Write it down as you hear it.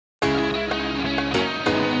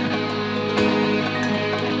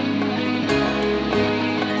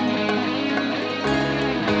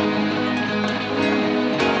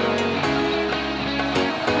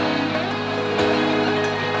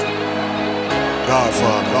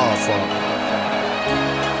Godfather.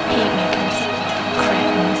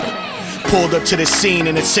 Pulled up to the scene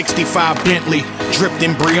in a 65 Bentley, dripped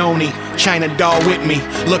in Brioni, China doll with me,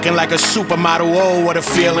 looking like a supermodel. Oh, what a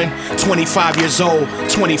feeling. 25 years old,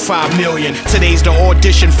 25 million. Today's the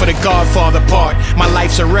audition for the Godfather part. My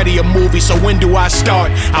life's already a movie, so when do I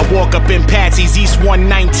start? I walk up in Patsy's, East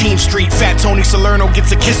 119th Street. Fat Tony Salerno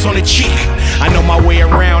gets a kiss on the cheek. I know my way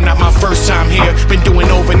around, not my first time here. Been doing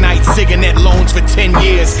overnight cigarette loans for 10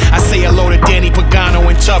 years. I say hello to Danny Pagano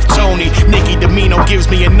and Tough Tony. Nicky Domino gives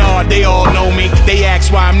me a nod, they all know me. They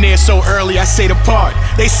ask why I'm there so early, I say the part.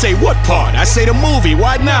 They say what part? I say the movie,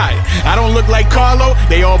 why not? I don't look like Carlo,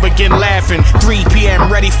 they all begin laughing. 3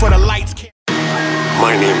 p.m. ready for the lights.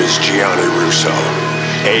 My name is Gianni Russo,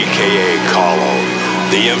 a.k.a. Carlo,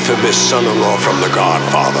 the infamous son-in-law from The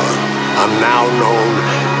Godfather. I'm now known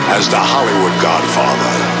as the Hollywood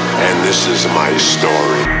Godfather, and this is my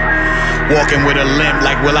story. Walking with a limp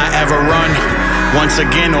like will I ever run? Once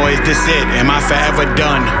again, or is this it? Am I forever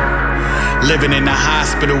done? Living in the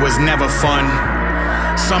hospital was never fun.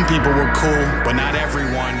 Some people were cool, but not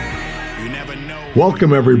everyone. You never know.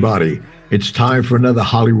 Welcome, everybody. It's time for another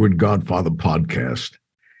Hollywood Godfather podcast.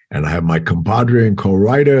 And I have my compadre and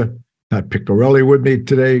co-writer, Pat Piccarelli, with me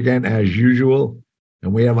today again, as usual.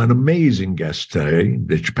 And we have an amazing guest today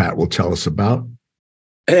that Pat will tell us about.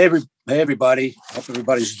 Hey, everybody. Hope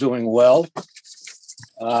everybody's doing well.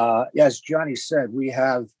 As Johnny said, we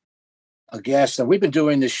have a guest, and we've been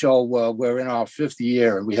doing this show. We're in our 5th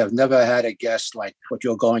year, and we have never had a guest like what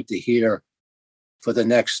you're going to hear for the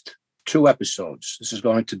next 2 episodes. This is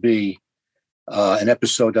going to be an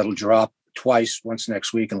episode that'll drop twice, once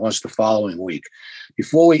next week and once the following week.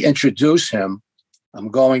 Before we introduce him, I'm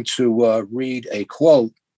going to read a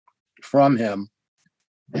quote from him,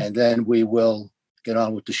 and then we will get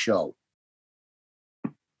on with the show.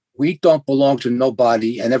 We don't belong to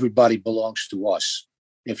nobody, and everybody belongs to us.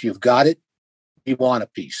 If you've got it, we want a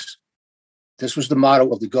piece. This was the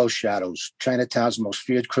motto of the Ghost Shadows, Chinatown's most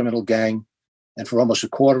feared criminal gang, and for almost a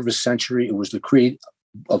quarter of a century, it was the creed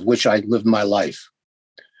of which I lived my life.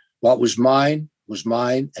 What was mine,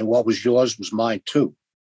 and what was yours was mine too.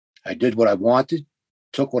 I did what I wanted,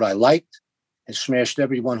 took what I liked, and smashed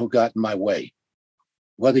everyone who got in my way.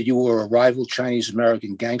 Whether you were a rival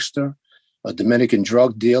Chinese-American gangster, a Dominican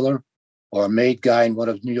drug dealer, or a made guy in one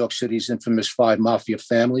of New York City's infamous 5 mafia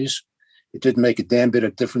families, it didn't make a damn bit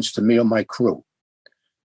of difference to me or my crew.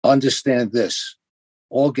 Understand this,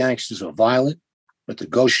 all gangsters are violent, but the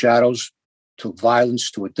Ghost Shadows took violence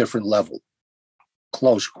to a different level.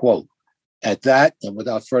 Close quote. At that, and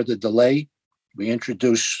without further delay, we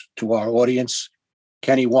introduce to our audience,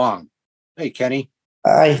 Kenny Wong. Hey, Kenny.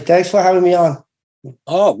 Hi, thanks for having me on.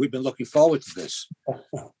 Oh, we've been looking forward to this.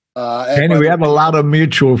 Kenny, we have a lot of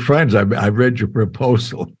mutual friends. I read your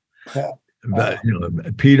proposal.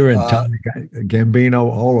 Peter and Tommy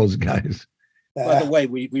Gambino, all those guys. By the way,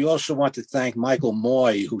 we also want to thank Michael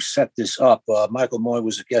Moy, who set this up. Michael Moy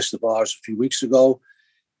was a guest of ours a few weeks ago.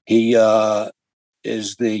 He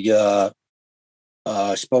is the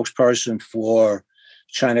spokesperson for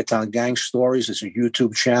Chinatown Gang Stories. It's a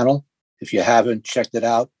YouTube channel. If you haven't checked it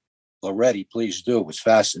out already, please do. It's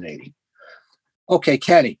fascinating. Okay,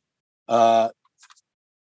 Kenny. I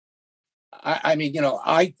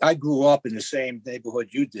grew up in the same neighborhood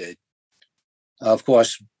you did. Of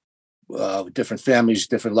course, different families,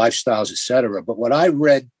 different lifestyles, etc. But what I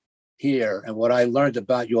read here and what I learned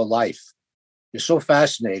about your life is so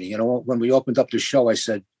fascinating. You know, when we opened up the show, I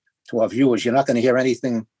said to our viewers, you're not going to hear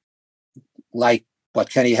anything like what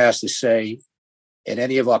Kenny has to say in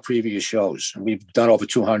any of our previous shows. And we've done over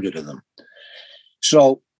 200 of them.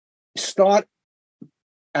 So start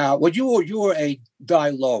out. You were a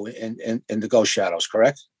die low in the Ghost Shadows,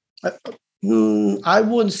 correct? I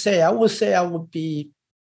wouldn't say. I would say I would be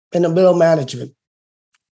in the middle management.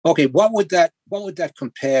 Okay, what would that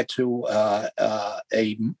compare to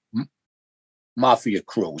a mafia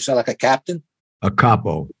crew? Is that like a captain? A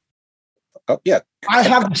capo. Oh, yeah. I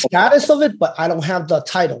have the status of it, but I don't have the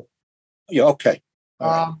title. Yeah, okay.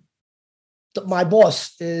 Right. My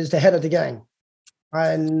boss is the head of the gang,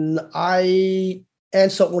 and I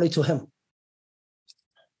answer only to him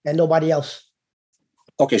and nobody else.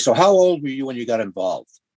 Okay, so how old were you when you got involved?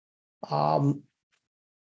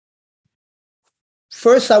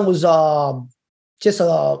 First, I was just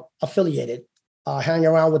affiliated, hanging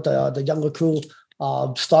around with the younger crew.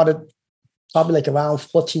 Started probably like around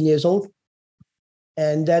 14 years old.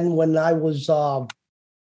 And then when I was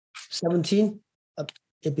 17,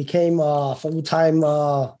 it became a full-time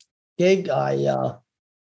gig. I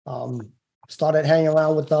started hanging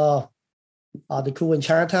around with the crew in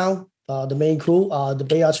Chinatown, the main crew, the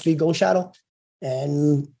Bayard Street Ghost Shadow.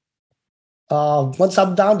 And once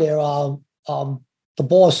I'm down there, the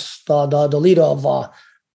boss, the leader of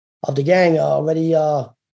the gang, already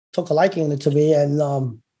took a liking to me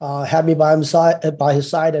and had me by his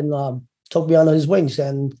side, and took me under his wings,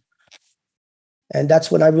 and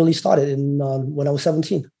that's when I really started. When I was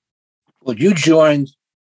 17. Well, you joined.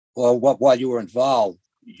 Well, while you were involved,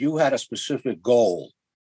 you had a specific goal,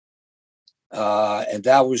 and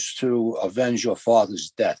that was to avenge your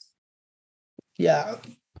father's death. Yeah.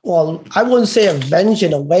 Well, I wouldn't say avenge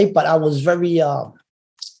in a way, but I was very.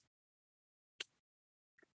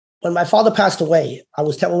 When my father passed away, I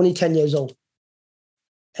was only 10 years old,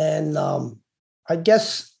 and I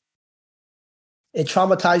guess it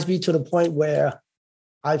traumatized me to the point where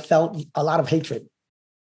I felt a lot of hatred.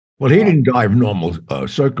 Well, he didn't die of normal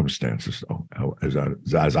circumstances, though,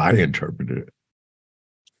 as I interpreted it.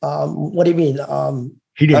 What do you mean?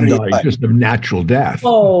 He didn't die just of natural death.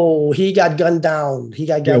 Oh, he got gunned down.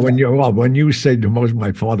 When you say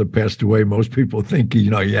my father passed away, most people think he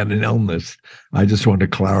had an illness. I just want to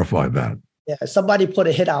clarify that. Yeah, somebody put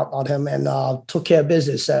a hit out on him and took care of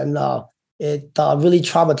business, and it really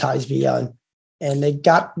traumatized me, and it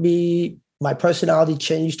got me. My personality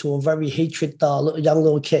changed to a very hatred young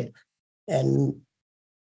little kid, and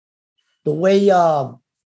the way. All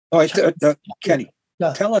right, Kenny.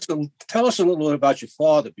 Yeah. Tell us a little bit about your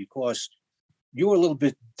father, because you were a little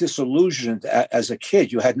bit disillusioned as a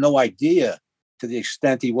kid. You had no idea to the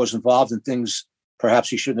extent he was involved in things perhaps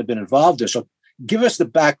he shouldn't have been involved in. So give us the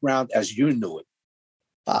background as you knew it.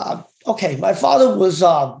 Okay, my father was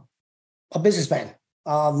a businessman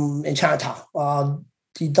in Chinatown.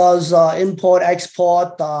 He does import,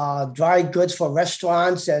 export, dry goods for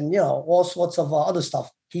restaurants, and all sorts of other stuff.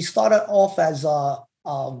 He started off as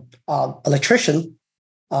an electrician.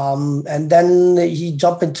 And then he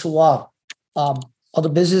jumped into other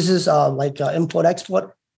businesses like import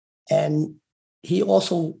export, and he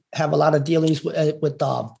also have a lot of dealings with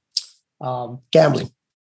gambling.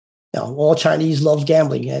 All Chinese love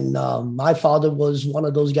gambling, and my father was one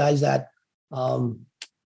of those guys that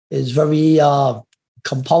is very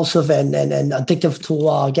compulsive and addictive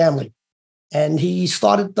to gambling, and he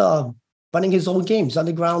started running his own games,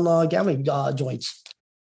 underground gambling joints.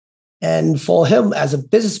 And for him, as a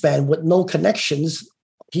businessman with no connections,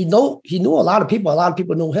 he knew a lot of people. A lot of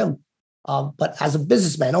people knew him, but as a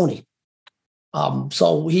businessman only.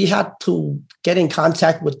 So he had to get in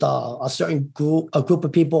contact with a certain group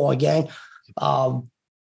of people or gang for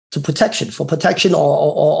protection,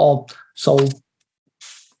 or so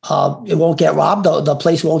it won't get robbed. The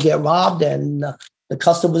place won't get robbed, and the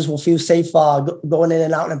customers will feel safe going in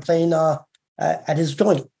and out and playing at his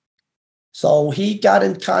joint. So he got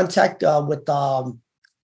in contact with the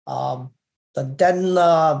then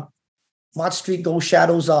Mott Street Ghost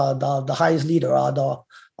Shadows, the highest leader, the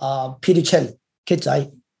Peter Chen, Kids Eye.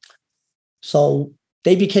 So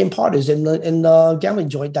they became partners in the gambling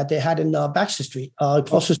joint that they had in Baxter Street,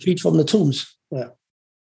 across the street from the Tombs. Yeah.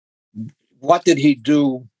 What did he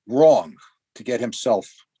do wrong to get himself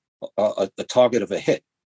a target of a hit?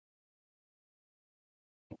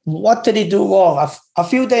 What did he do wrong? A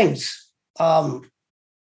few things. Number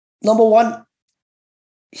one,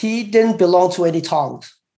 he didn't belong to any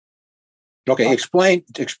tongs. Okay, explain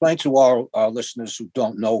to our listeners who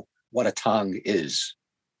don't know what a tong is.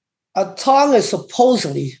 A tong is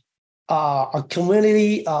supposedly a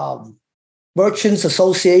community merchants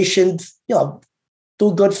association,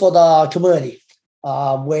 do good for the community.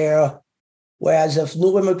 Whereas if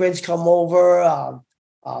new immigrants come over,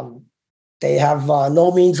 they have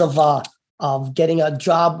no means of getting a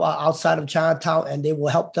job outside of Chinatown, and they will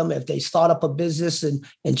help them if they start up a business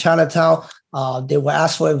in Chinatown. They will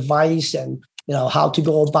ask for advice and how to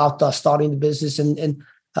go about starting the business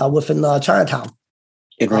within Chinatown.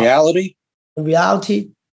 In reality,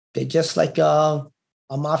 they're just like a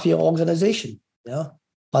mafia organization,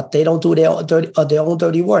 but they don't do their own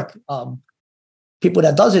dirty work. People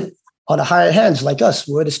that does it are the hired hands like us.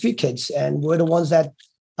 We're the street kids, and we're the ones that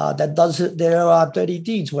does their dirty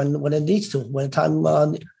deeds when it needs to, when time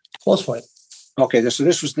calls for it. Okay, so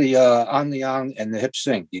this was the An Liang and the Hip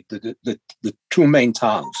Sing, the two main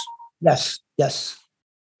tongs. Yes.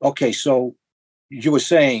 Okay, so you were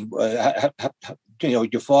saying,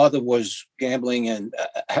 your father was gambling, and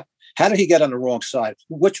how did he get on the wrong side?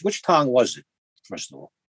 Which tong was it, first of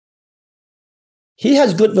all? He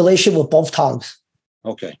has good relation with both tongs.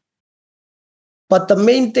 Okay. But the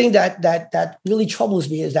main thing that really troubles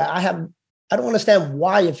me is that I don't understand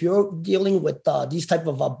why, if you're dealing with these type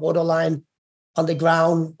of borderline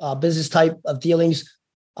underground business type of dealings,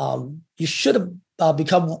 you should have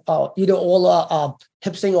become either all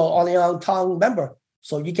Hipsing or Only Tong member,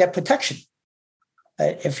 so you get protection.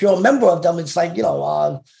 If you're a member of them, it's like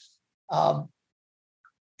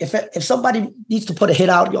if somebody needs to put a hit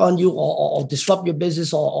out on you or disrupt your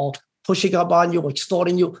business or pushing up on you or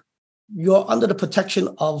extorting you, you're under the protection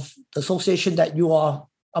of the association that you are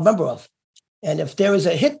a member of. And if there is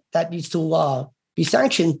a hit that needs to be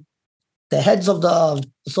sanctioned, the heads of the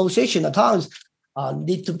association at times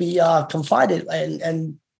need to be confided,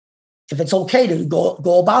 and if it's okay to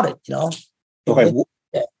go about it, Okay.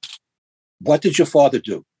 What did your father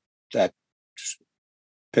do that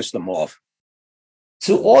pissed them off?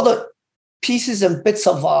 To all the pieces and bits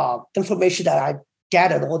of information that I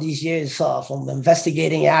gathered all these years from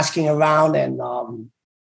investigating, asking around, and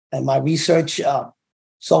my research.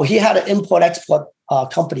 So he had an import-export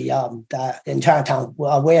company that in Chinatown,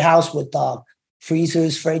 a warehouse with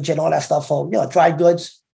freezers, fridge, and all that stuff for dry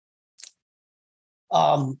goods.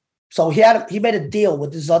 So he made a deal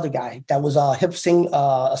with this other guy that was a Hipsing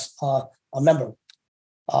a member,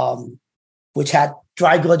 which had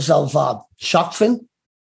dry goods of shark fin.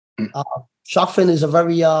 Shark fin is a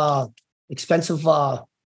very expensive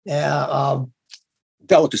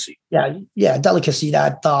Delicacy. Yeah, delicacy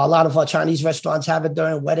that a lot of Chinese restaurants have it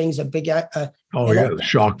during weddings and big.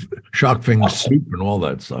 Shark fin soup and all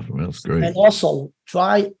that stuff. I mean, that's great. And also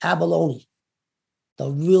dry abalone, the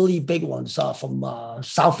really big ones from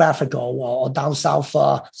South Africa or down South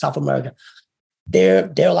America.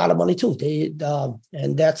 They're a lot of money too.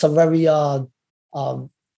 And that's a very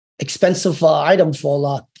expensive item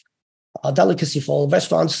for a delicacy for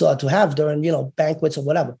restaurants to have during banquets or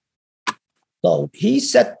whatever. So he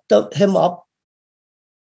set him up,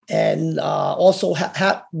 and also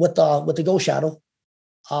with the Ghost Shadow.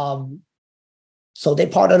 So they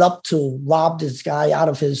partnered up to rob this guy out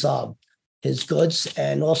of his goods,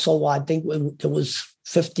 and also I think it was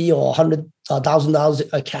 $50,000 or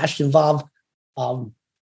 $100,000 cash involved,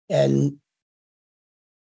 and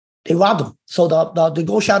they robbed him. So the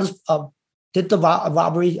Ghost Shadows did the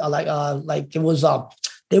robbery like it was while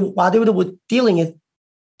they were dealing it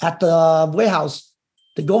at the warehouse.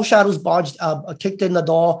 The Ghost Shadows barged, kicked in the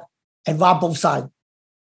door and robbed both sides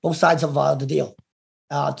of the deal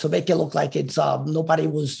to make it look like it's nobody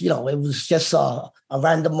was, it was just a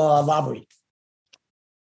random robbery.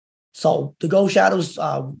 So the Ghost Shadows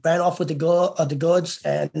ran off with the goods,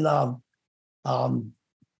 and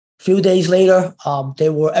few days later,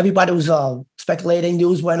 everybody was speculating.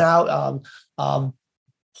 News went out.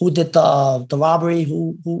 Who did the robbery?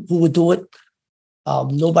 Who would do it?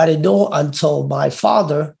 Nobody knew until my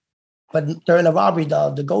father. But during the robbery,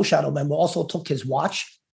 the Ghost Shadow member also took his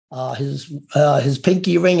watch, his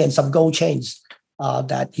pinky ring, and some gold chains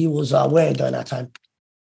that he was wearing during that time.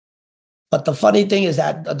 But the funny thing is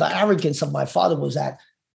that the arrogance of my father was that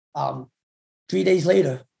 3 days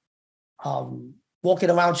later,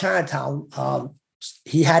 walking around Chinatown,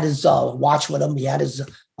 he had his watch with him. He had his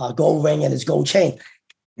gold ring and his gold chain.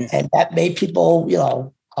 And that made people,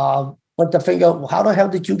 point the finger, well, how the hell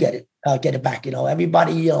did you get it back?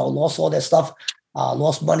 Everybody, lost all their stuff,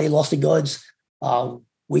 lost money, lost the goods.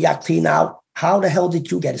 We got cleaned out. How the hell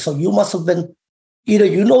did you get it? So you must have been either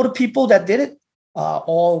the people that did it,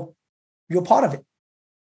 or you're part of it.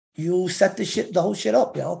 You set the whole shit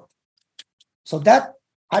up, So that,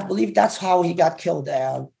 I believe that's how he got killed,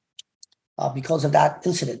 because of that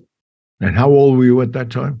incident. And how old were you at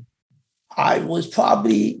that time? I was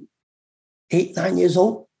probably 8, 9 years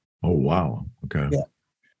old. Oh, wow. Okay. Yeah.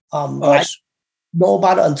 I know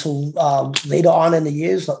about it until later on in the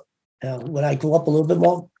years, when I grew up a little bit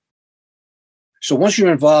more. So once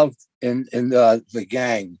you're involved in the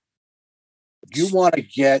gang, you want to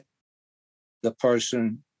get the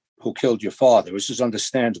person who killed your father. This is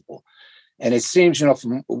understandable. And it seems,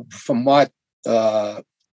 from what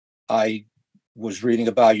I was reading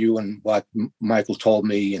about you and what Michael told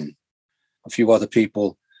me and a few other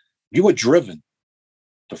people, you were driven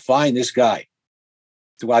to find this guy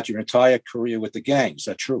throughout your entire career with the gang. Is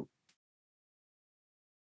that true?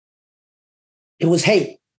 It was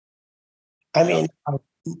hate. I mean,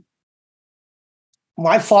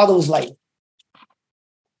 my father was like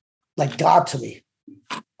God to me.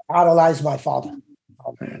 I idolized my father.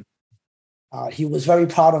 He was very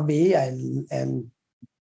proud of me, and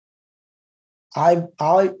I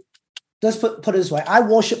let's put it this way: I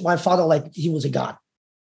worshiped my father like he was a god.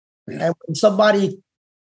 Yeah. And when somebody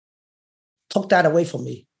took that away from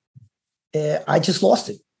me, I just lost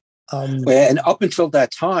it. And up until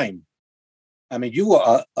that time, I mean, you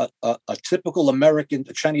were a typical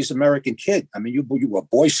Chinese American kid. I mean, you were a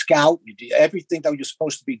Boy Scout. You did everything that was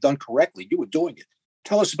supposed to be done correctly. You were doing it.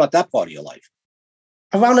 Tell us about that part of your life.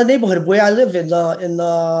 around the neighborhood where I live in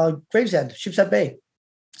Gravesend, Sheepshead Bay.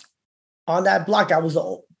 On that block,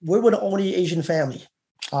 we were the only Asian family.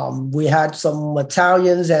 We had some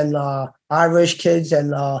Italians and Irish kids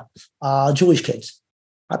and Jewish kids.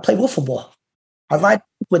 I played football. I ride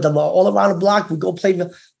with them all around the block. We go play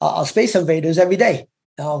Space Invaders every day.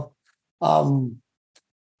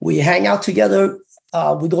 We hang out together.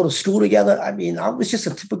 We go to school together. I mean, I was just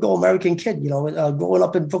a typical American kid, growing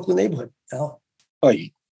up in Brooklyn neighborhood. Oh,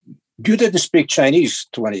 you didn't speak Chinese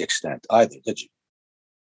to any extent either, did you?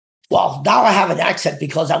 Well, now I have an accent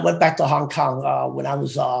because I went back to Hong Kong when I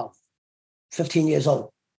was 15 years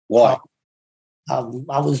old. Why? I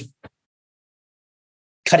was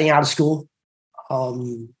cutting out of school,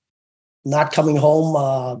 not coming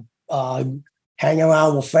home, hanging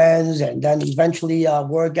around with friends, and then eventually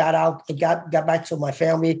word got back to my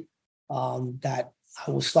family that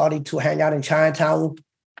I was starting to hang out in Chinatown,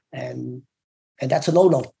 and that's a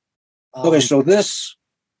no-no. Okay, so this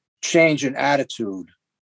change in attitude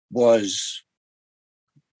was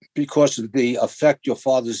because of the effect your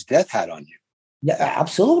father's death had on you. Yeah,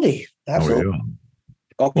 absolutely. Oh, yeah.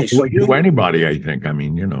 Okay, well, so to anybody, I think. I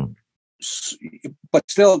mean,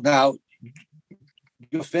 but still, now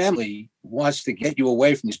your family wants to get you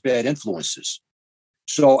away from these bad influences.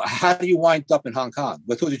 So how do you wind up in Hong Kong?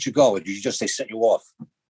 With who did you go? Or did you just, they sent you off?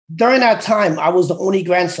 During that time, I was the only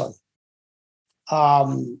grandson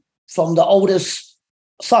from the oldest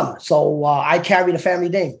son. So I carried the family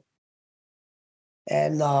name.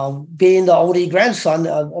 And being the only grandson,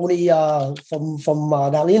 from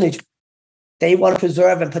that lineage, they want to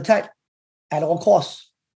preserve and protect at all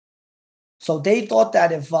costs. So they thought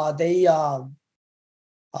that if they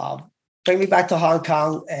bring me back to Hong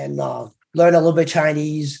Kong and learn a little bit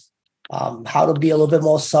Chinese, how to be a little bit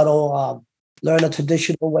more subtle, learn the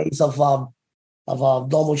traditional ways of a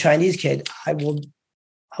normal Chinese kid, I will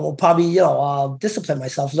probably, discipline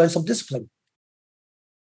myself, learn some discipline.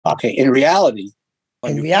 Okay, in reality,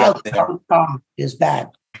 Hong Kong is bad.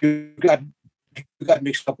 You got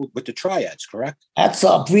mixed up with the triads, correct? That's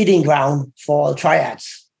a breeding ground for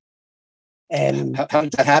triads. And how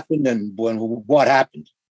did that happen? And what happened?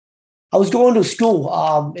 I was going to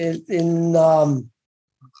school in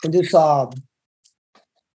this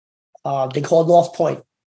they call North Point.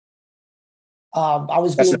 I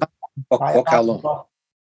was being Kowloon.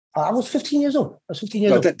 I was 15 years old. I was 15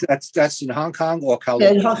 years old. That's in Hong Kong or Kowloon?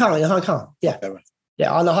 Yeah, in Hong Kong. Yeah. Okay, right.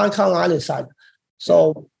 Yeah, on the Hong Kong Island side.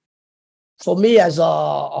 So for me as a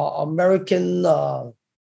American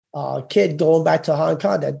kid going back to Hong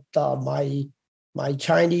Kong, that my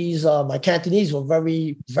Chinese, my Cantonese were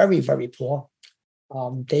very, very, very poor.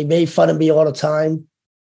 They made fun of me all the time,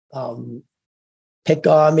 pick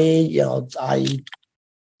on me. I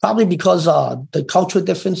probably because the cultural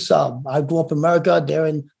difference. I grew up in America, they're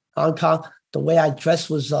in Hong Kong. The way I dressed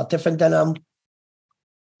was different than them.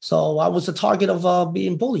 So I was the target of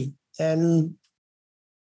being bullied. And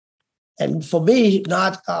for me,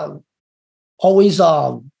 not always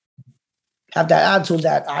have that attitude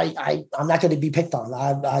that I'm not going to be picked on.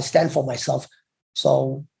 I stand for myself.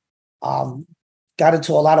 So got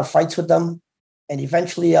into a lot of fights with them, and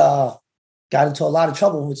eventually got into a lot of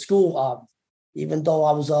trouble with school. Even though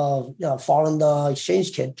I was a foreign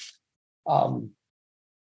exchange kid, one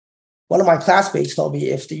of my classmates told me,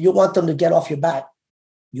 if you want them to get off your back,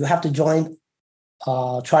 you have to join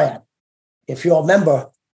Triad. If you're a member,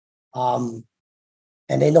 and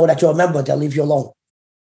they know that you're a member, they'll leave you alone.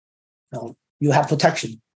 You have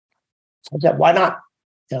protection. So I said, why not?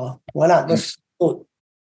 Why not? Let's do it.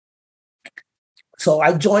 So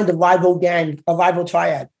I joined the rival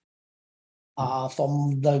Triad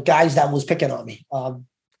from the guys that was picking on me.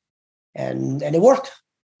 And it worked.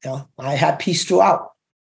 I had peace throughout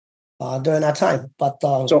during that time. But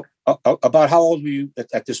so about how old were you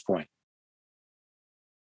at this point?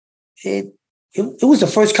 It was the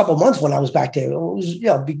first couple of months when I was back there. It was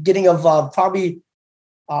beginning of probably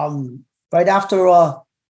right after I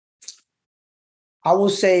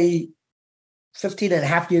would say 15 and a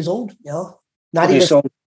half years old. Not okay, even. So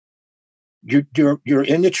you're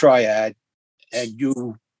in the Triad, and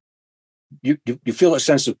you feel a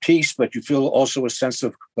sense of peace, but you feel also a sense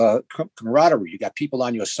of camaraderie. You got people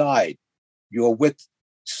on your side. You're with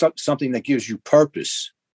something that gives you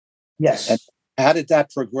purpose. Yes. And how did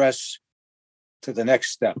that progress to the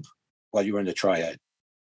next step while you were in the Triad?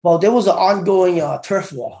 Well, there was an ongoing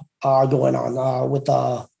turf war going on with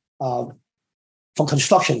for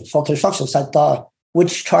construction site,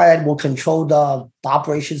 which Triad will control the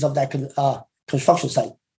operations of that construction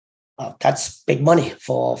site. That's big money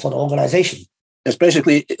for the organization. It's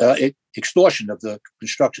basically extortion of the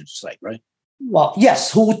construction site, right? Well,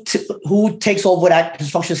 yes. Who takes over that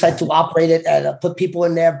construction site to operate it and put people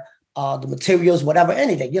in there, the materials, whatever,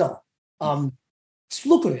 anything, it's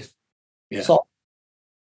lucrative. Yeah. So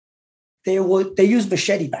they used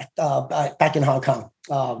machete back in Hong Kong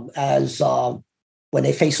as when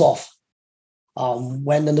they face off.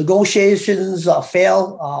 When the negotiations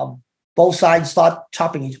fail, both sides start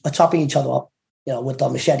chopping each other up, with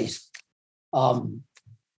machetes. And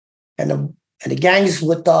the gangs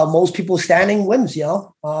with most people standing wins,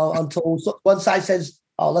 until one side says,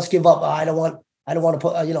 "Oh, let's give up. I don't want to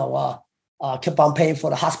put, keep on paying for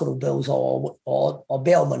the hospital bills or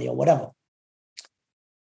bail money or whatever."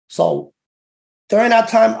 So during that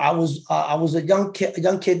time, I was a young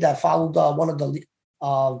kid that followed one of the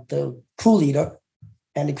crew leader,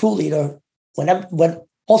 and the crew leader, when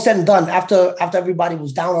all said and done, after everybody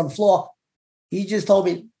was down on the floor, he just told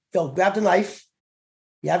me, "Yo, grab the knife.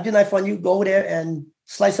 You have your knife on you. Go over there and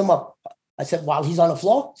slice him up." I said, "While he's on the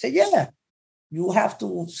floor?" He said, "Yeah. You have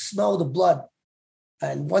to smell the blood,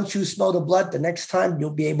 and once you smell the blood, the next time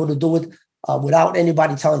you'll be able to do it without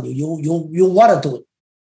anybody telling you. You want to do it."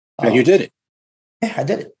 And you did it. Yeah, I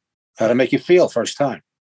did it. How'd it make you feel first time?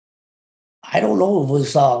 I don't know. It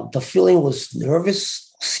was the feeling was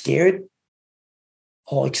nervous, scared,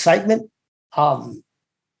 or excitement. Well,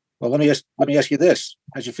 let me ask you this: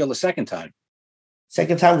 how'd you feel the second time?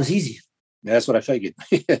 Second time was easy. Yeah, that's what I figured.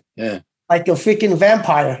 Yeah, like a freaking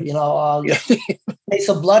vampire, place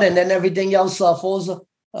of blood, and then everything else falls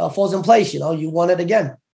in place. You want it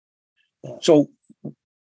again. Yeah. So,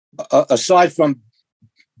 aside from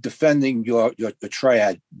defending your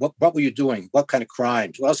triad, what were you doing? What kind of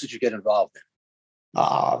crimes? What else did you get involved in?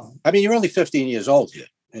 I mean, you're only 15 years old here.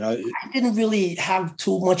 I didn't really have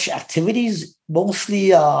too much activities.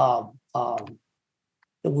 Mostly, it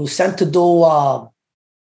was sent to do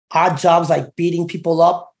odd jobs like beating people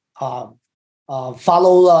up.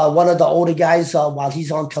 Follow one of the older guys while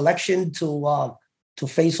he's on collection to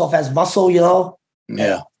face off as muscle.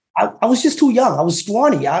 Yeah. I was just too young. I was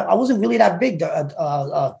scrawny. I wasn't really that big.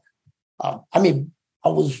 I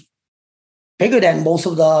was bigger than most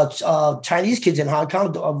of the Chinese kids in Hong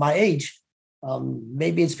Kong of my age.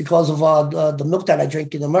 Maybe it's because of the milk that I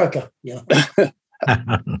drink in America. The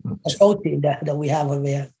protein that we have over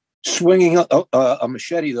here. Swinging a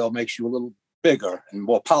machete, though, makes you a little bigger and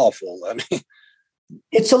more powerful. I mean,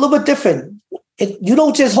 it's a little bit different. You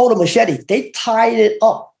don't just hold a machete. They tie it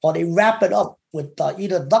up or they wrap it up with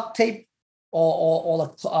either duct tape or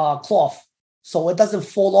a cloth, so it doesn't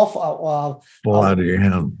fall off. Fall out of your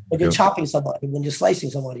hand when you're chopping somebody, when you're slicing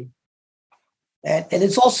somebody, and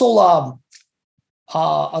it's also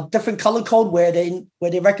a different color code where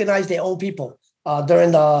they recognize their own people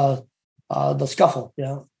during the scuffle.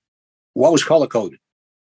 What was color coded?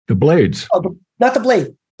 The blades. Not the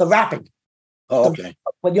blade, the wrapping. Oh, okay.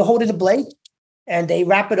 When you're holding the blade and they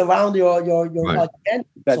wrap it around your right. hand,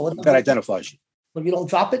 that identifies you. So you don't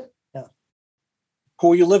drop it. Yeah. Who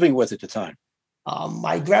were you living with at the time?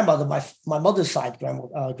 My grandmother, my mother's side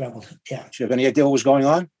grandmother. Yeah. Do you have any idea what was going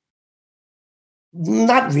on?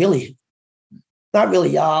 Not really.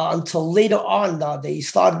 Until later on, they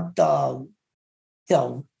started,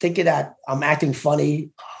 thinking that I'm acting funny.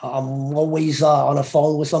 I'm always on the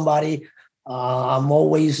phone with somebody. I'm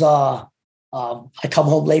always, I come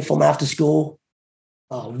home late from after school.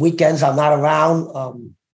 Weekends, I'm not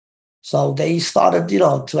around. So they started,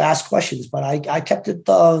 to ask questions, but I kept it,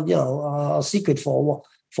 a secret for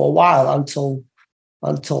a while until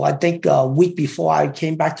I think a week before I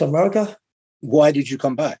came back to America. Why did you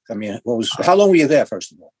come back? I mean, how long were you there,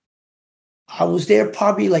 first of all? I was there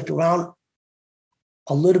probably like around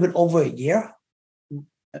a little bit over a year.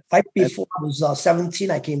 Right before I was 17,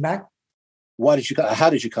 I came back. How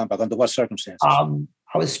did you come back? Under what circumstances?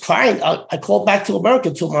 I was crying. I called back to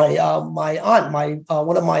America to my aunt,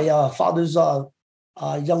 one of my father's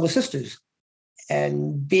younger sisters,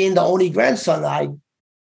 and being the only grandson, I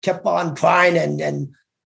kept on crying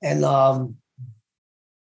and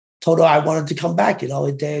told her I wanted to come back.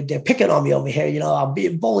 They're picking on me over here. I'm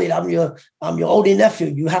being bullied. I'm your only nephew.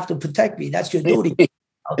 You have to protect me. That's your duty.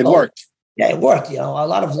 It worked. Yeah, it worked. A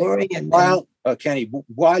lot of luring and. Kenny,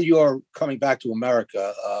 while you're coming back to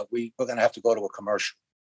America, we're going to have to go to a commercial.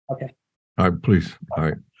 Okay. All right, please. All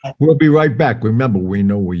right. We'll be right back. Remember, we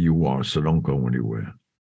know where you are, so don't go anywhere.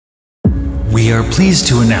 We are pleased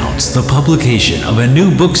to announce the publication of a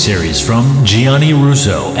new book series from Gianni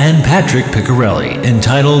Russo and Patrick Piccarelli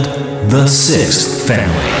entitled The Sixth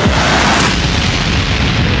Family.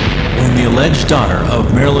 When the alleged daughter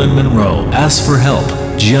of Marilyn Monroe asks for help,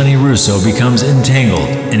 Gianni Russo becomes entangled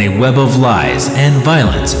in a web of lies and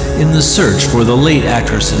violence in the search for the late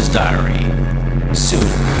actress's diary. Soon,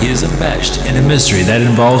 he is enmeshed in a mystery that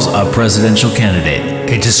involves a presidential candidate,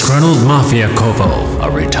 a disgruntled mafia capo,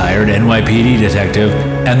 a retired NYPD detective,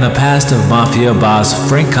 and the past of mafia boss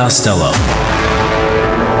Frank Costello.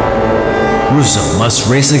 Russo must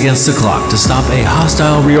race against the clock to stop a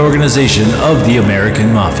hostile reorganization of the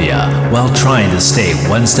American Mafia, while trying to stay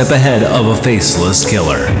one step ahead of a faceless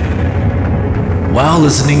killer. While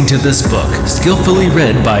listening to this book, skillfully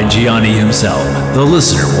read by Gianni himself, the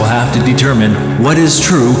listener will have to determine what is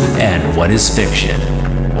true and what is fiction.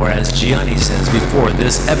 Or as Gianni says before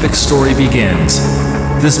this epic story begins,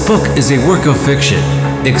 this book is a work of fiction,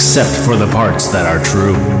 except for the parts that are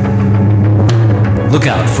true. Look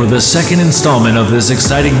out for the second installment of this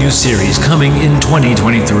exciting new series coming in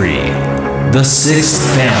 2023, The Sixth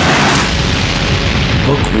Family.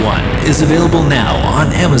 Book 1 is available now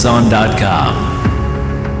on Amazon.com.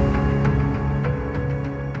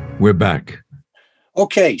 We're back.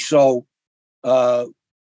 Okay, so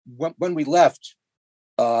when we left,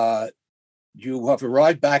 you have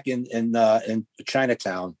arrived back in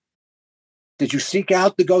Chinatown. Did you seek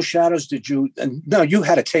out the Ghost Shadows? Did you? No, you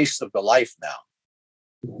had a taste of the life now.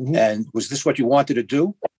 Mhm. And was this what you wanted to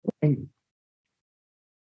do? To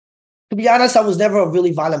be honest, I was never a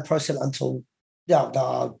really violent person until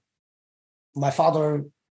my father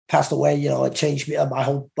passed away. You know, it changed me, my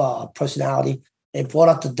whole personality. It brought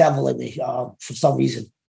out the devil in me for some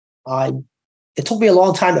reason. It took me a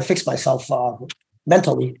long time to fix myself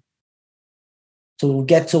mentally to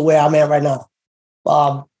get to where I'm at right now.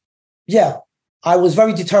 Yeah, I was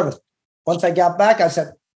very determined. Once I got back, I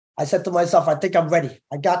said to myself, I think I'm ready.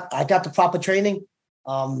 I got the proper training.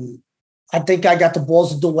 I think I got the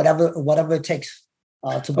balls to do whatever it takes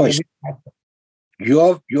to be.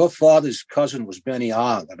 Your father's cousin was Benny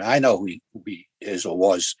Ong, and I know who he is or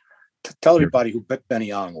was. Tell everybody who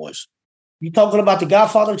Benny Ong was. You talking about the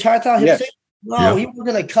Godfather of Chinatown? Yes. No, Yeah. He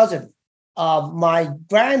wasn't a cousin. My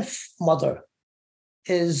grandmother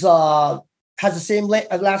has the same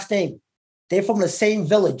last name. They're from the same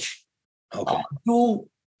village. Okay. Through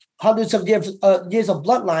hundreds of years of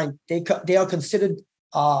bloodline, they are considered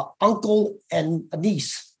uncle and a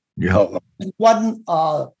niece. Yeah. One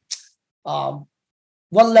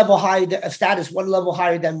level higher status, one level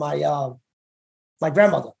higher than my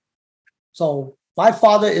grandmother. So my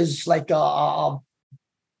father is like a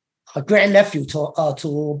grandnephew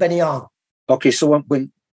to Benny Ong. Okay, so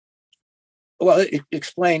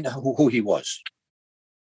explain who he was.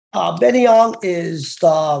 Benny Ong is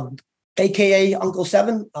the AKA Uncle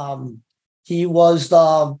Seven. He was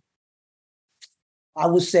I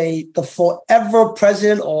would say the forever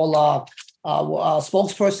president or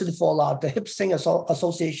spokesperson for the Hip Sing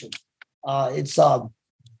Association. It's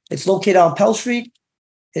located on Pell Street.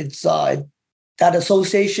 It's that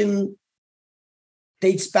association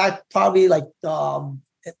dates back probably like the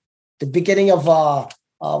beginning of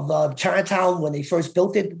Chinatown when they first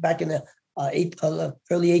built it back in the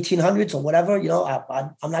early 1800s or whatever. You know,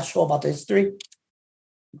 I'm not sure about the history,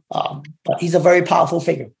 but he's a very powerful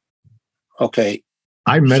figure. Okay,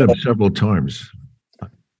 I met him several times.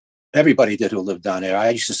 everybody did who lived down there. I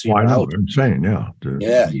used to see him I know. out. I'm saying, yeah.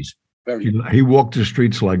 Yeah, he's very. He walked the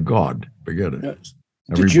streets like God. Forget it. Yes.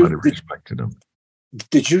 Everybody respected him.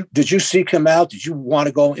 Did you seek him out? Did you want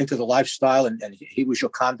to go into the lifestyle, and he was your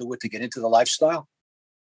conduit to get into the lifestyle?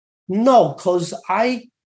 No, because I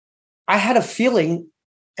had a feeling,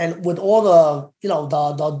 and with all the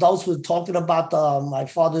adults were talking about my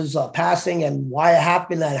father's passing and why it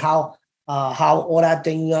happened and how all that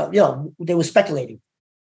thing, they were speculating.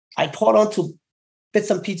 I caught on to bits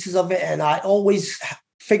and pieces of it, and I always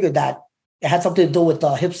figured that it had something to do with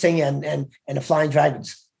the Hip Sing and the Flying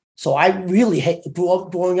Dragons. So I really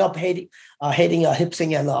growing up hating Hip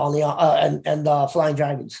Sing and the Flying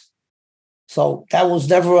Dragons. So that was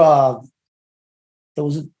never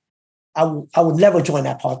I would never join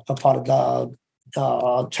that part of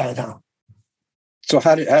the Chinatown. So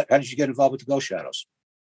how did you get involved with the Ghost Shadows?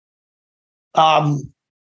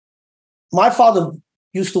 My father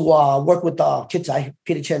used to work with kids,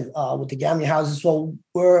 Peter Chin, with the gambling houses. So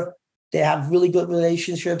they have really good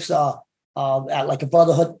relationships at like a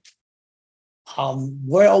brotherhood.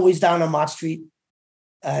 We're always down on Mott Street.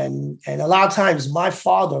 And a lot of times my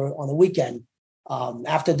father on the weekend,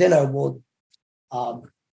 after dinner, would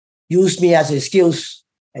use me as an excuse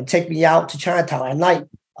and take me out to Chinatown at night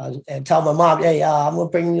and tell my mom, hey, I'm going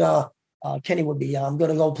to bring Kenny with me. I'm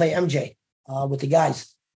going to go play MJ with the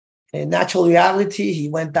guys. In natural reality, he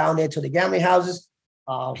went down there to the gambling houses.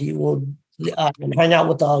 He would hang out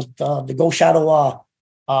with the Ghost Shadow,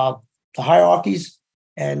 the hierarchies,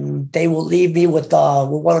 and they will leave me with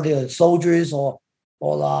one of the soldiers or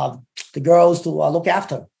the girls to look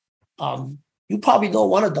after. You probably know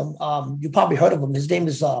one of them. You probably heard of him. His name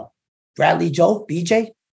is Bradley Joe,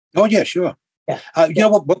 BJ. Oh, yeah, sure. Yeah. You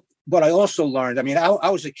know what I also learned, I mean, I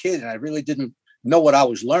was a kid and I really didn't know what I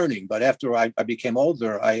was learning. But after I became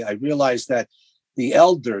older, I realized that the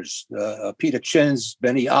elders, Peter Chins,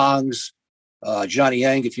 Benny Ongs, Johnny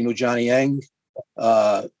Yang, if you knew Johnny Yang,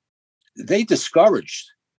 they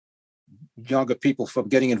discouraged younger people from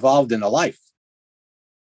getting involved in the life.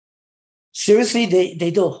 Seriously,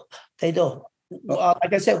 they do. They do.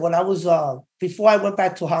 Like I said, when I was before I went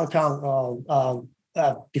back to Hong Kong,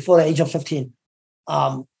 before the age of 15,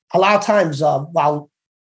 a lot of times while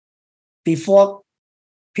before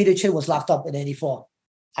Peter Chin was locked up in '84,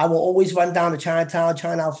 I will always run down to Chinatown,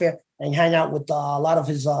 China Fair, and hang out with a lot of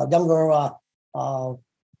his younger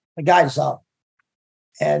guys.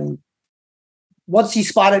 And once he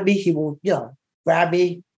spotted me, he will, grab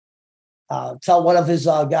me, tell one of his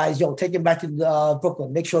guys, take him back to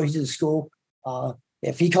Brooklyn, make sure he's in school.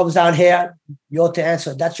 If he comes down here, you're to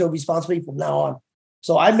answer. That's your responsibility from now on.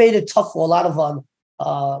 So I made it tough for a lot of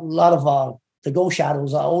the Ghost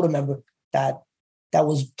Shadows, older member that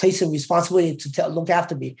was placing responsibility to look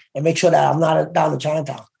after me and make sure that I'm not down in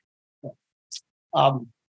Chinatown.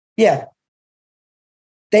 Yeah,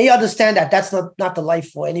 they understand that that's not the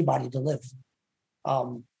life for anybody to live.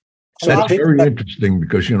 That's very interesting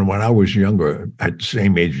because, when I was younger, at the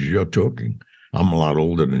same age as you're talking, I'm a lot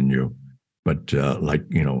older than you, but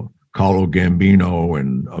Carlo Gambino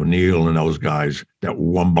and O'Neill and those guys that were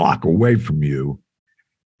one block away from you,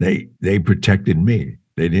 they protected me.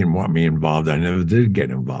 They didn't want me involved. I never did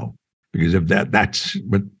get involved because if that's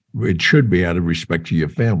what it should be, out of respect to your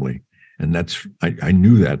family. And I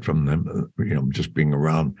knew that from them, just being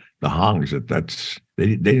around the Hongs,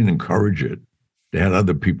 they didn't encourage it. They had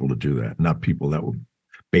other people to do that, not people that were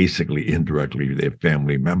basically indirectly their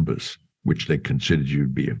family members, which they considered you to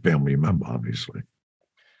be a family member, obviously.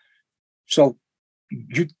 So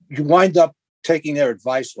you wind up taking their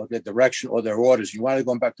advice or their direction or their orders. You wind up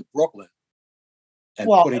going back to Brooklyn. I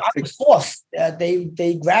was forced.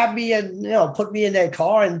 They grabbed me and put me in their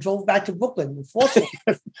car and drove back to Brooklyn. Forced me.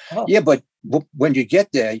 Yeah, but when you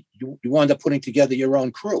get there, you wind up putting together your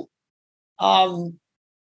own crew. That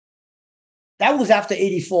was after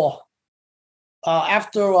 '84.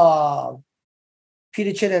 After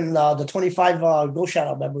Peter Chin and the 25 Ghost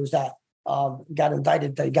Shadow members that got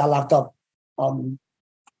indicted, that got locked up.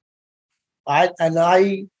 I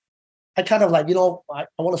kind of I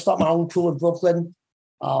want to start my own crew in Brooklyn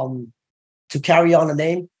to carry on the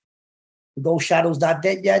name. The Ghost Shadow's not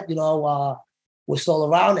dead yet. We're still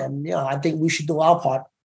around, and I think we should do our part.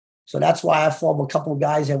 So that's why I formed a couple of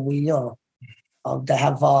guys, and we that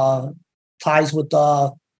have ties with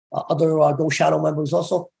other Ghost Shadow members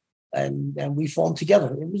also, and we formed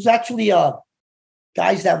together. It was actually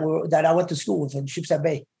guys that I went to school with in Shipshead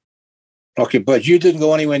Bay. Okay, but you didn't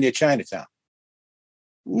go anywhere near Chinatown.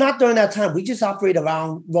 Not during that time. We just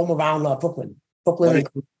roam around Brooklyn. What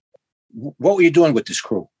were you doing with this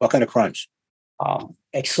crew? What kind of crimes?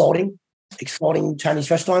 Extorting Chinese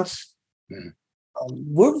restaurants. Mm.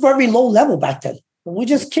 We're very low level back then. We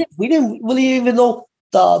just kids. We didn't really even know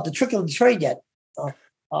the trick of the trade yet.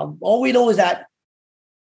 All we know is that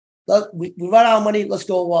we run out of money. Let's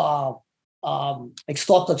go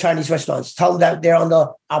extort the Chinese restaurants. Tell them that they're under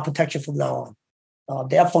our protection from now on.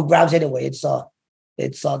 They're up for grabs anyway. It's the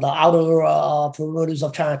outer perimeters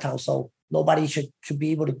of Chinatown, so nobody should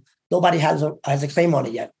be able to. Nobody has a claim on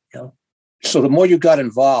it yet. So the more you got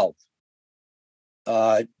involved,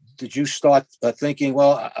 did you start thinking,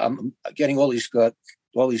 well, I'm getting all these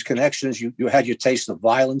connections? You had your taste of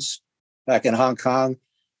violence back in Hong Kong.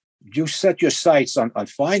 You set your sights on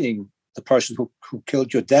finding the person who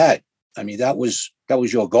killed your dad. I mean, that was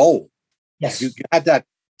your goal. Yes, you had that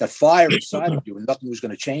fire inside of you, and nothing was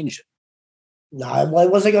going to change it. No, why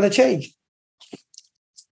was it going to change?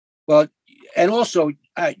 Well, and also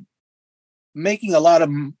making a lot of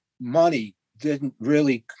money didn't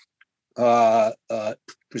really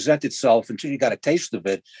present itself until you got a taste of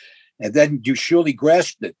it, and then you surely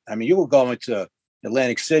grasped it. I mean, you were going to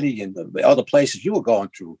Atlantic City and the other places. You were going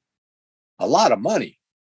through a lot of money.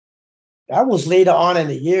 That was later on in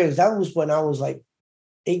the years. That was when I was like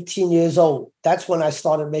 18 years old. That's when I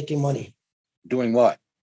started making money. Doing what?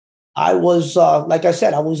 I was, like I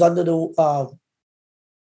said, I was under the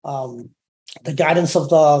guidance of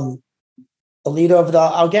the leader of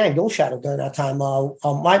our gang, Ghost Shadow, during that time,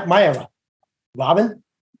 my era, Robin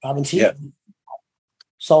T. Yeah.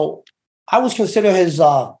 So I was considered his,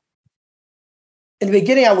 in the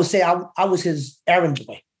beginning, I would say I was his errand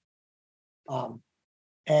boy.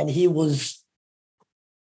 And he was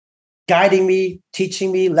guiding me,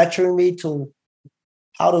 teaching me, lecturing me to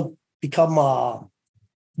how to become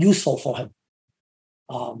useful for him.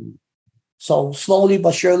 So slowly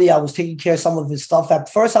but surely, I was taking care of some of his stuff. At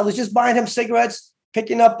first, I was just buying him cigarettes,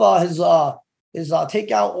 picking up his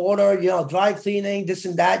takeout order, dry cleaning, this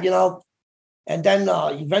and that, and then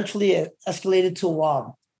eventually it escalated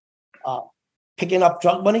to picking up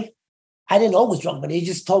drug money. I didn't know it was drug money. He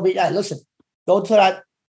just told me, "Hey, listen, go to that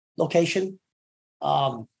location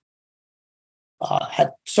at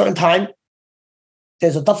certain time.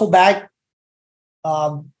 There's a duffel bag.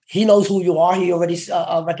 He knows who you are. He already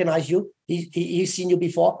recognized you. He's seen you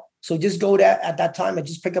before. So just go there at that time and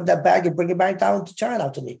just pick up that bag and bring it back down to China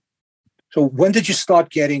to me." So when did you start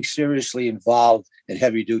getting seriously involved in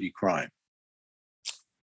heavy duty crime?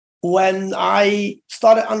 When I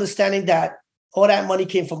started understanding that all that money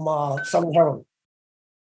came from some heroin.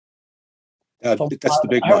 That's the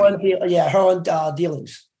big money. Heroin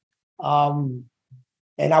dealings. And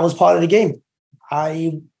I was part of the game.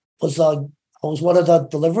 I was one of the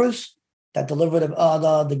deliverers that delivered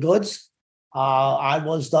the goods. I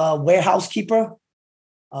was the warehouse keeper.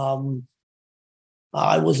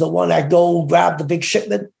 I was the one that go grab the big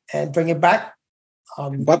shipment and bring it back.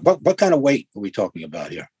 What kind of weight are we talking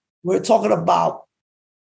about here? We're talking about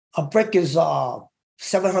a brick is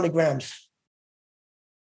 700 grams.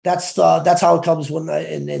 That's how it comes from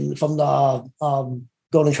the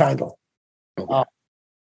Golden Triangle. Okay.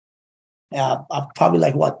 Probably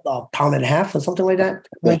like what, a pound and a half or something like that.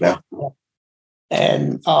 Yeah.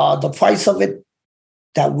 And the price of it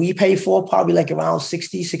that we pay for probably like around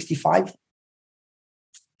 60, 65.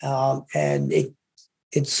 And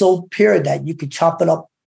it's so pure that you could chop it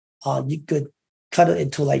up. You could cut it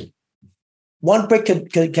into like one brick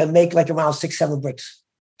can make like around 6-7 bricks,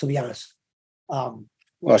 to be honest.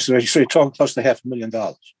 Well, so you're talking close to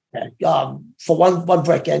 $500,000. For one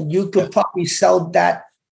brick, and you could probably sell that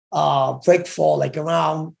brick for like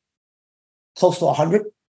around close to 100.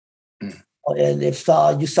 And if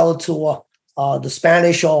you sell it to the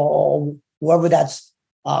Spanish or whoever that's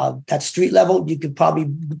that street level, you could probably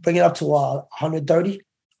bring it up to 130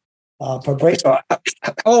 per brick. So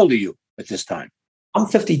how old are you at this time? I'm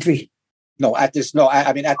 53. I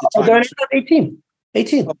mean at the time.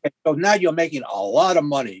 18. Okay, so now you're making a lot of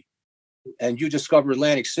money, and you discover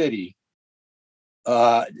Atlantic City.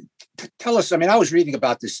 Tell us. I mean, I was reading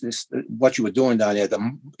about this what you were doing down there,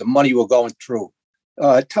 the money you were going through.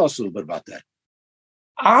 Tell us a little bit about that.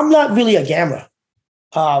 I'm not really a gambler.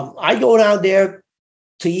 I go down there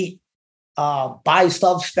to eat, buy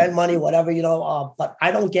stuff, spend money, whatever, but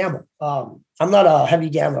I don't gamble. I'm not a heavy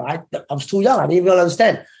gambler. I was too young. I didn't even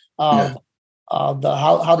understand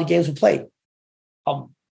how the games were played.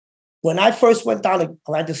 When I first went down to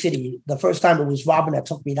Atlantic City, the first time it was Robin that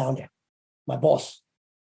took me down there, my boss.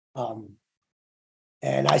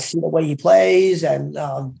 And I see the way he plays, and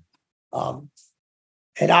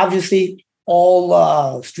obviously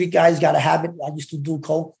all street guys got a habit. I used to do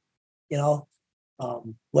coke,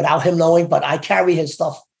 without him knowing, but I carry his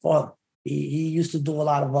stuff for him. He used to do a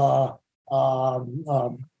lot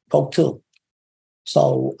of coke too.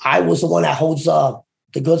 So I was the one that holds the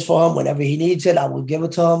goods for him. Whenever he needs it, I would give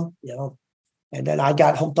it to him, and then I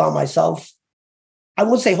got hooked on myself. I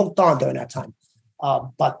wouldn't say hooked on during that time,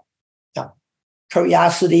 but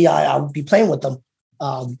curiosity, I would be playing with them,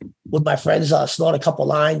 with my friends, snort a couple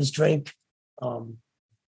lines, drink,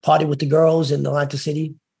 party with the girls in Atlantic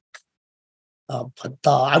City. But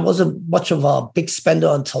I wasn't much of a big spender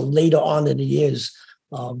until later on in the years.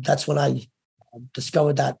 That's when I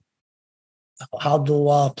discovered that how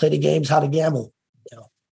to play the games, how to gamble.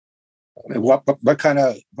 What kind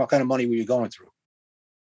of money were you going through?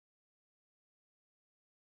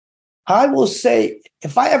 I will say,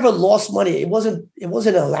 if I ever lost money, it wasn't in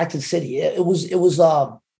Atlantic City. It was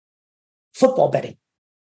football betting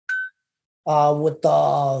with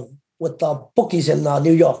the bookies in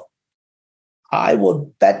New York. I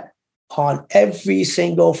would bet on every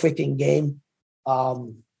single freaking game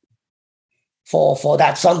for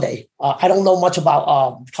that Sunday. I don't know much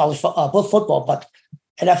about college football, but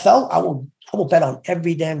NFL, I will bet on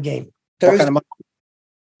every damn game. Thursday, what kind of money?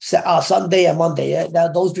 Sunday and Monday,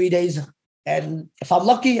 those 3 days. And if I'm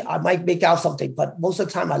lucky, I might make out something, but most of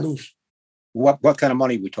the time I lose. What kind of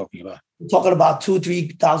money are we talking about? We're talking about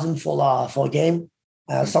 $2,000-3,000 for a game.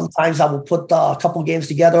 Sometimes I will put a couple games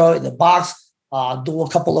together in the box, do a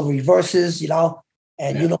couple of reverses,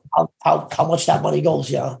 and you know how much that money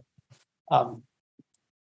goes. In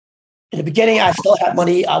the beginning, I still had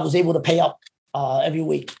money. I was able to pay up every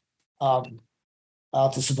week to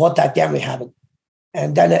support that gambling habit.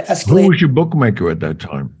 And then it escalated. Who was your bookmaker at that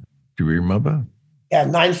time? Do you remember? Yeah,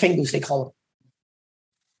 9 fingers, they call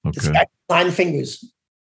him. This Okay. guy, 9 fingers.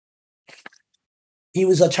 He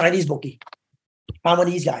was a Chinese bookie.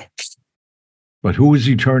 Taiwanese guy. But who is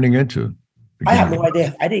he turning into? I have no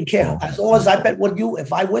idea. I didn't care. As long as I bet with you,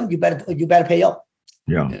 if I win, you better pay up.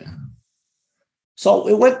 Yeah. So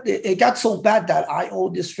it got so bad that I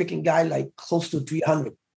owed this freaking guy like close to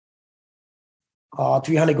 300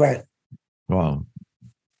 grand. Wow.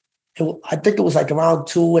 I think it was like around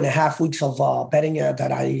 2.5 weeks of betting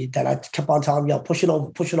that I kept on telling him, push it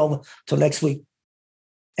over till next week.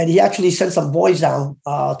 And he actually sent some boys down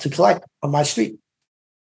to collect on my street,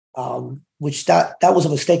 which that was a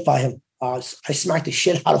mistake by him. I smacked the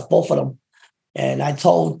shit out of both of them. And I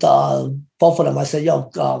told both of them, I said,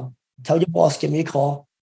 tell your boss, give me a call.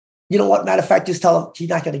 You know what? Matter of fact, just tell him he's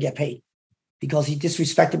not going to get paid because he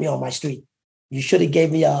disrespected me on my street. You should have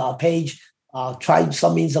gave me a page, try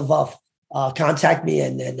some means of contact me,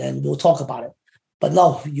 and we'll talk about it. But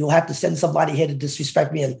no, you'll have to send somebody here to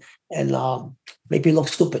disrespect me and make me look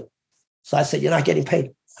stupid. So I said, you're not getting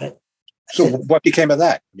paid. Right? So what became of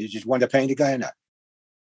that? You just wound up paying the guy or not?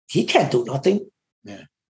 He can't do nothing. Yeah.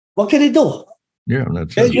 What can he do? Yeah,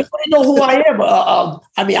 that's You it. already know who I am.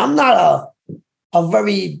 I mean, I'm not a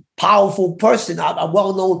very powerful person. I'm a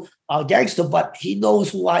well-known gangster, but he knows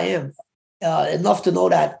who I am enough to know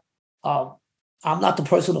that I'm not the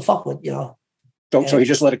person to fuck with, So he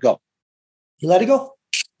just let it go. You let it go?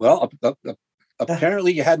 Well,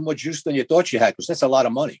 apparently you had more juice than you thought you had, because that's a lot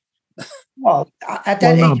of money. Well, at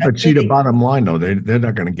that age, but see, the bottom line, though, they're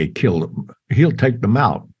not going to get killed. He'll take them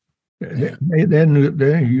out.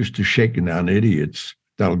 They're used to shaking down idiots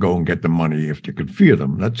that'll go and get the money if you could fear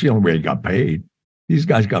them. That's the only way he got paid. These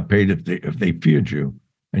guys got paid if they feared you,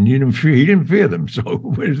 and he didn't fear them. So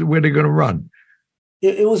where are they going to run?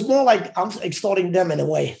 It was more like I'm extorting them in a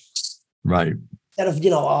way, right? Instead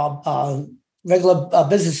of regular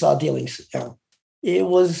business dealings. It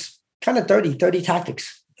was kind of dirty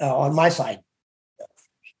tactics on my side.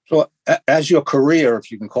 So as your career, if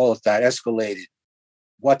you can call it that, escalated,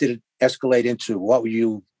 what did it escalate into? What were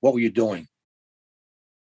you doing?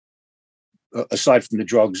 Aside from the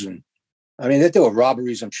drugs, and I mean, there were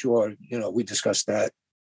robberies, I'm sure, we discussed that.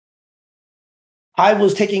 I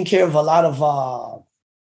was taking care of a lot of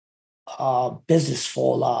business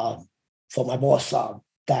for my boss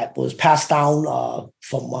that was passed down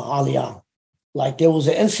from Aliyah. Like there was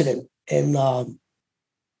an incident in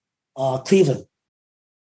Cleveland,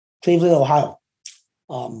 Ohio.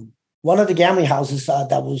 One of the gambling houses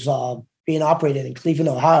that was being operated in Cleveland,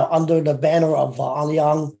 Ohio, under the banner of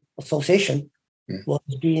Aliyah Association, was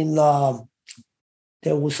being.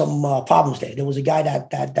 There was some problems there. There was a guy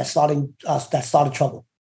that started trouble.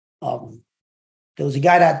 There was a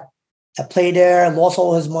guy that played there, lost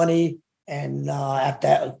all his money, and at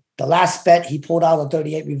the last bet, he pulled out a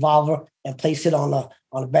 .38 revolver and placed it on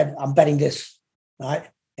a bet. I'm betting this, right?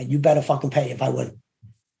 And you better fucking pay if I win.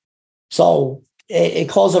 So it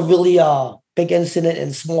caused a really big incident in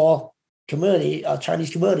a small community, Chinese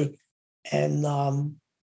community, and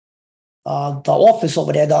the office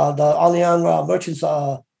over there, the Aliyah Merchants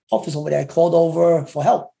office over there, called over for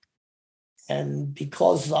help. And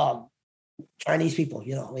because Chinese people,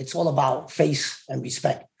 it's all about face and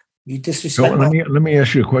respect. You disrespect. So let me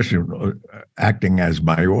ask you a question. Acting as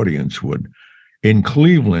my audience would, in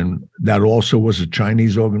Cleveland, that also was a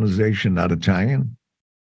Chinese organization, not Italian.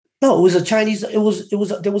 No, it was a Chinese. There was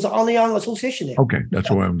an Aliyah Association there. Okay,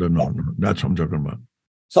 that's what I'm doing. No, that's what I'm talking about.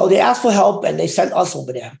 So they asked for help, and they sent us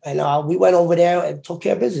over there, and we went over there and took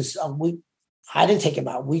care of business. I didn't take him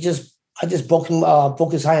out. I just broke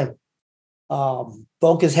his hand,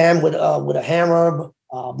 broke his hand with a hammer,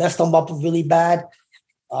 messed him up really bad.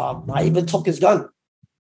 I even took his gun.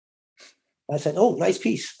 I said, "Oh, nice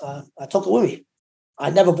piece." I took it with me.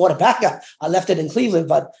 I never brought it back. I left it in Cleveland,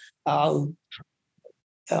 but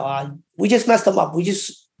we just messed him up. We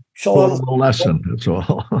just show him a lesson. That's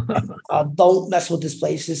all. Don't mess with this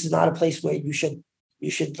place. This is not a place where you should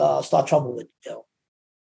start trouble with.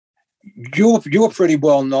 You were pretty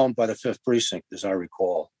well known by the 5th Precinct, as I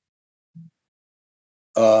recall.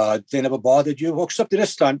 They never bothered you, well, except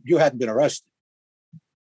this time you hadn't been arrested.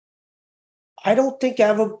 I don't think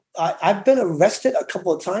I've been arrested a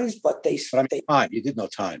couple of times, but time. You did no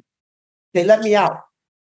time. They let me out.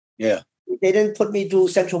 Yeah. They didn't put me through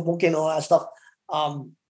central booking and all that stuff.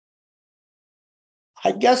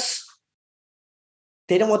 I guess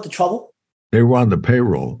they didn't want the trouble. They were on the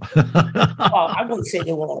payroll. I wouldn't say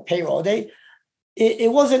they were on the payroll.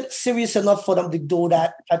 It wasn't serious enough for them to do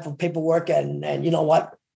that type of paperwork. And you know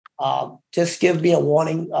what? Just give me a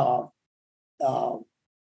warning. Don't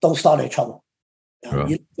start any trouble.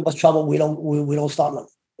 You give us trouble, we don't start them.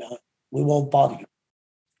 We won't bother you.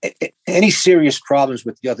 Any serious problems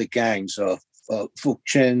with the other gangs, Fook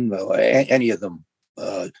Chin, or any of them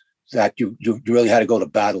that you really had to go to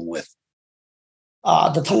battle with?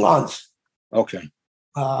 The Tongans. Okay.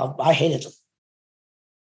 I hated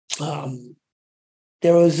them.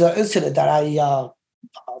 There was an incident that I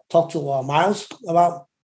talked to Miles about.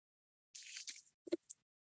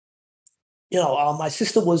 My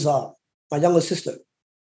sister was my younger sister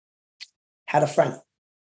had a friend.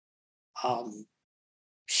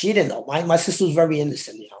 She didn't know. My sister was very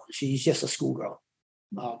innocent. She's just a schoolgirl.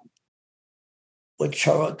 Which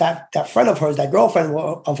that friend of hers, that girlfriend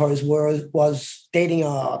of hers, was dating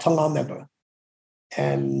a Tongan member,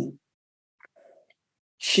 and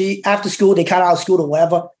she, after school, they got out of school or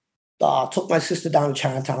whatever, took my sister down to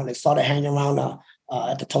Chinatown and started hanging around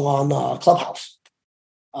at the Tongan clubhouse.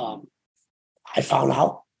 I found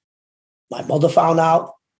out. My mother found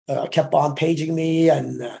out. Kept on paging me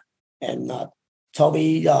and told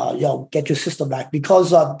me, get your sister back,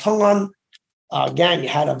 because Tongan gang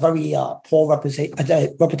had a very poor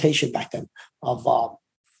reputation back then of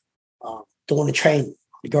doing the train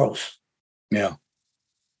the girls. Yeah.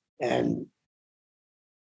 And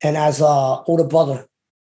as a older brother,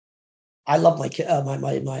 I love my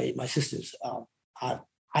sisters. I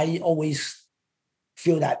always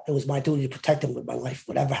feel that it was my duty to protect them with my life,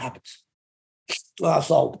 whatever happens.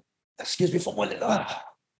 So, excuse me for one minute.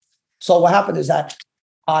 So what happened is that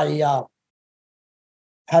I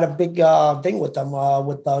had a big thing with them,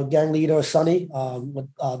 with the gang leader, Sonny, with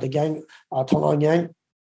the gang, Tongan gang.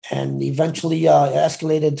 And eventually it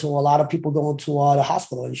escalated to a lot of people going to the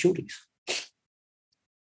hospital and shootings.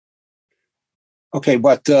 Okay,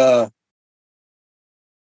 but the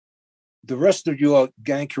rest of your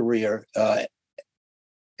gang career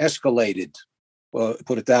escalated,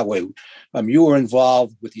 put it that way. You were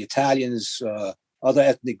involved with the Italians, other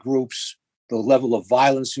ethnic groups. The level of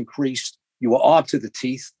violence increased. You were armed to the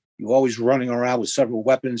teeth. You were always running around with several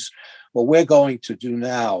weapons. What we're going to do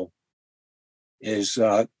now is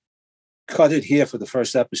cut it here for the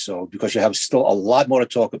first episode, because you have still a lot more to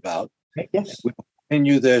talk about. Yes. We'll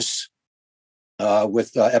continue this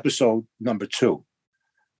with episode number 2.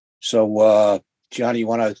 So, Johnny, you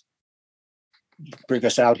want to bring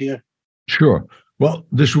us out here? Sure. Well,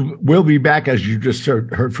 we'll be back, as you just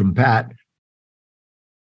heard from Pat,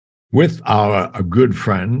 with a good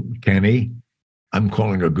friend, Kenny. I'm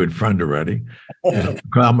calling a good friend already.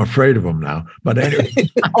 I'm afraid of him now. But anyway.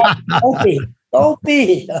 Don't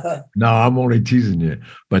be. No, I'm only teasing you.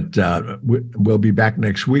 But we'll be back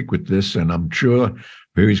next week with this, and I'm sure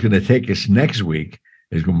where he's going to take us next week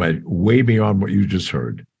is going to be way beyond what you just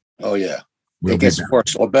heard. Oh, yeah. It gets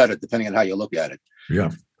worse or better, depending on how you look at it.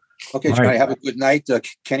 Yeah. Okay, Johnny, right. Have a good night.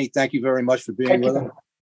 Kenny, thank you very much for being with us.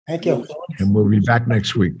 Thank you. And we'll be back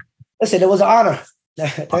next week. Listen, it was an honor.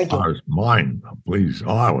 Thank you. Ours, mine, please.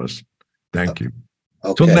 Ours. Thank you.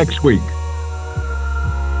 Okay. Till next week.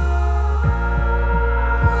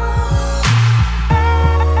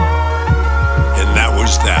 And that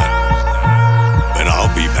was that. But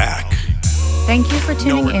I'll be back. Thank you for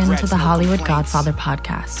tuning in to the Hollywood Godfather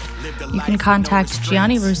podcast. You can contact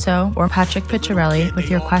Gianni Russo or Patrick Picciarelli with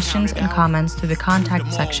your questions and comments through the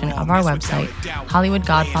contact section of our website,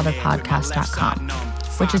 HollywoodGodfatherPodcast.com,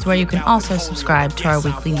 which is where you can also subscribe to our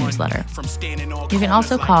weekly newsletter. You can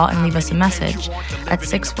also call and leave us a message at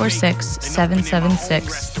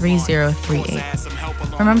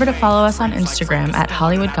 646-776-3038. Remember to follow us on Instagram at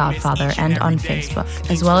Hollywood Godfather and on Facebook,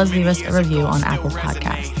 as well as leave us a review on Apple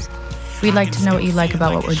Podcasts. We'd like to know what you like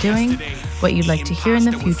about what we're doing, what you'd like to hear in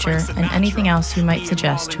the future, and anything else you might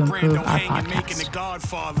suggest to improve our podcast.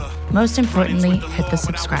 Most importantly, hit the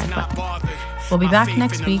subscribe button. We'll be back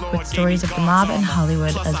next week with stories of the mob in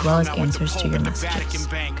Hollywood, as well as answers to your messages.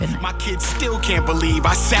 Good night. My kids still can't believe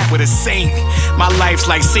I sat with a saint. My life's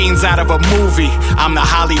like scenes out of a movie. I'm the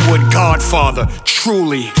Hollywood Godfather,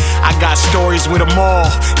 truly. I got stories with them all.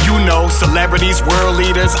 You know, celebrities, world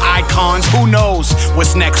leaders, icons. Who knows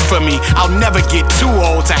what's next for me? I'll never get too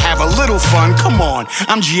old to have a little fun. Come on,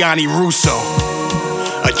 I'm Gianni Russo,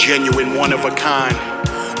 a genuine one of a kind.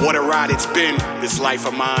 What a ride it's been, this life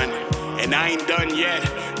of mine. And I ain't done yet.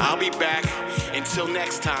 I'll be back. Until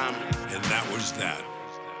next time. And that was that.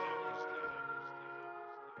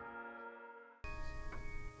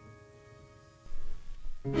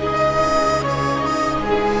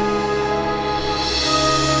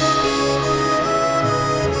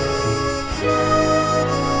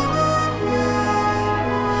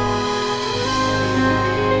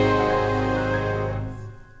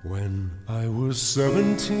 When I was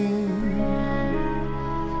 17,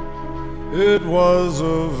 It was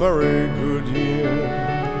a very good year.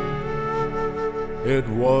 It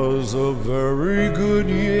was a very good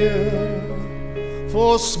year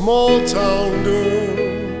for small town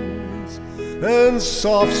girls and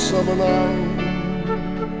soft summer nights.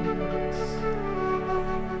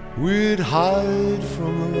 We'd hide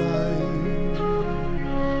from the lights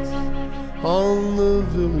on the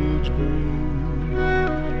village green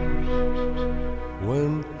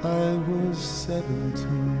when I was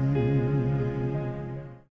 17.